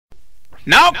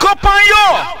Now cup on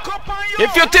you.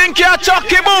 If you think you're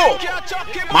Chucky Boo,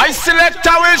 my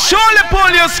selector will surely pull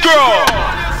your screw.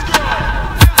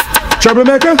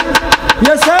 Troublemaker?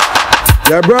 Yes, sir.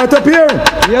 You're brought up here?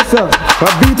 Yes, sir.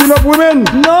 For beating up women?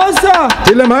 No, sir.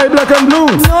 Till them high black and blue?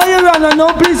 No, Your Honor,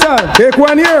 no, please, sir. Take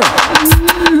 1 year.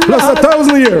 Plus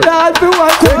 1,000 year. Take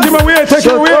him away, take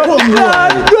him away.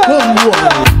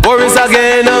 Worries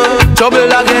again, trouble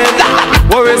again.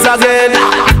 Worries again,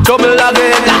 trouble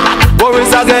again.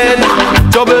 Worries again,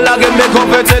 trouble again. Make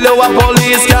up and tell you what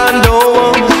police can do.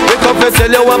 Make up and tell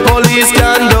you what police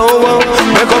can do.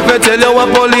 Make up and tell you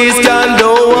what police can do.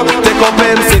 Take up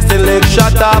M16 leg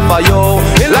shot off of you.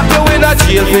 Lock you in a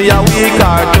jail for your week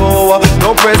or two.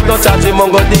 Don't press no charge, him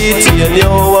go detain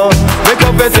you. Make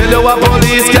up and tell you what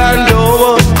police can do.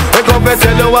 Make up and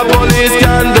tell you what police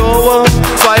can do.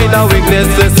 Find a weakness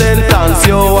to sentence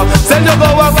you. Send you go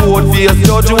a court face,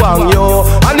 judge wang you.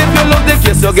 And if you lose the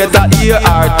case, you get a year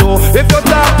or two. If you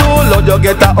talk too loud, you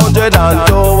get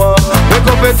 102. Make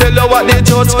up and tell you what the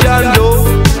judge can do.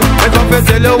 Make up and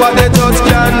tell you what the judge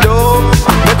can do.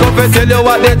 Make up and tell you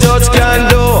what the judge can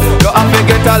do. You have to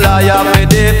get a lawyer to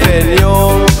defend you.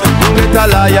 Get a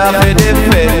lawyer to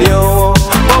defend you.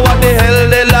 But what the hell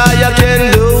the lawyer can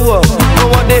do?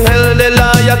 What the hell the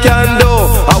lawyer can do?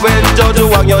 And when judge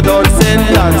wang you don't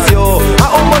sentence you. And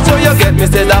how much you get? Me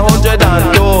said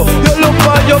 102. You look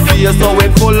for your face so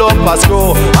it full up a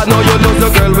screw. I know you lose the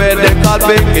girl where they call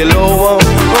Pinky Low.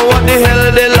 But what the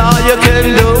hell the lawyer can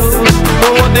do?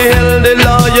 What the hell the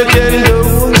lawyer can do?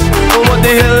 What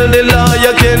the hell the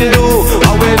lawyer can do?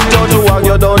 And when judge wang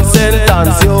you don't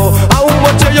sentence you. And how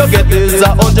much you get is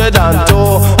 102.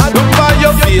 And look for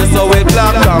your face so it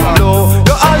black and blue.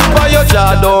 Your hand for your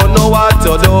jaw don't know what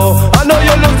to do. I know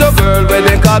you lose the girl when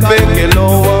they call Pinky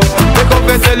Low. Make up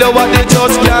and tell you what the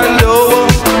judge can do.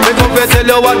 Make up and tell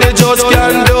you what the judge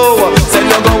can do. Send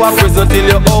you go to prison till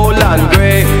you're old and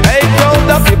grey. Hey, crowd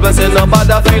of people say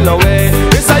nobody feel no way.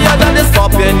 It's higher than this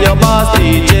pop in your boss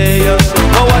DJ.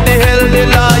 But what the hell the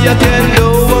lawyer can do?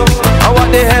 And what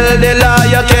the hell the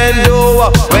lawyer can do?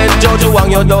 When judge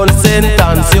wang you don't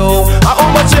sentence you. And how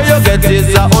much you get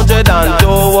is 102.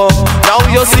 Now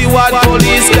you see what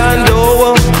police can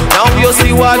do. Now you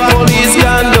see what police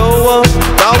can do.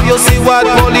 Now you see what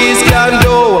police can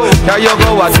do. Can you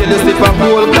go and tell the slip and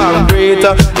cold concrete?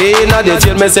 In the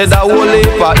jail me say that whole heap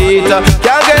for eat.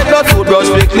 Can't get no toothbrush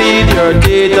to clean your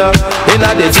teeth. In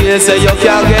the jail say you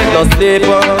can't get no sleep.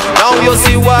 Now you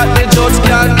see what the judge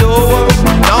can do.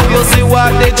 Now you see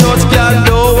what the judge can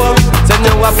do. Send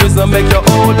you a prison make you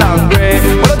old and grey.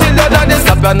 But until you're done this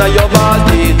up and your boss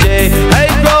DJ. Hey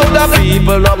crowd of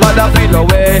people nobody feel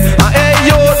away. And hey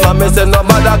youth man me say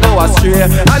nobody go astray.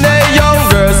 And hey young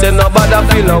girl say nobody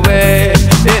feel away.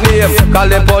 Call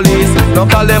them police, no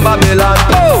call them Babylon.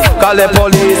 Oh, call them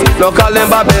police, no call them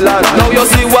Babylon. Now you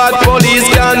see what police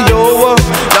can do.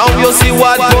 Now you see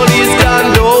what police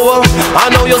can do. I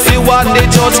know you see what the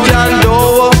judge can do.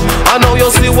 I know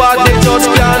you see what the judge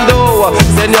can do.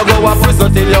 Then you go to prison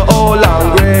till you're old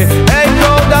and grey. Hey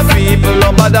crowd of people,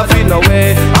 nobody feel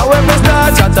away. And when we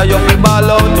start chatter, you feel ball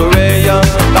out to ray.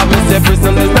 That means the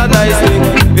prison is not nice thing.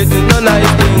 It is not nice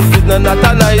thing. It's not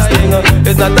a nice thing.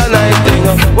 It's not a nice thing.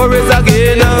 Worries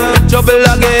again, trouble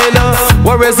again.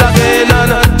 Worries again,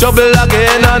 trouble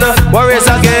again. Worries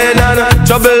again,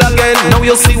 trouble again. Now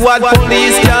you see what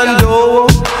police can do.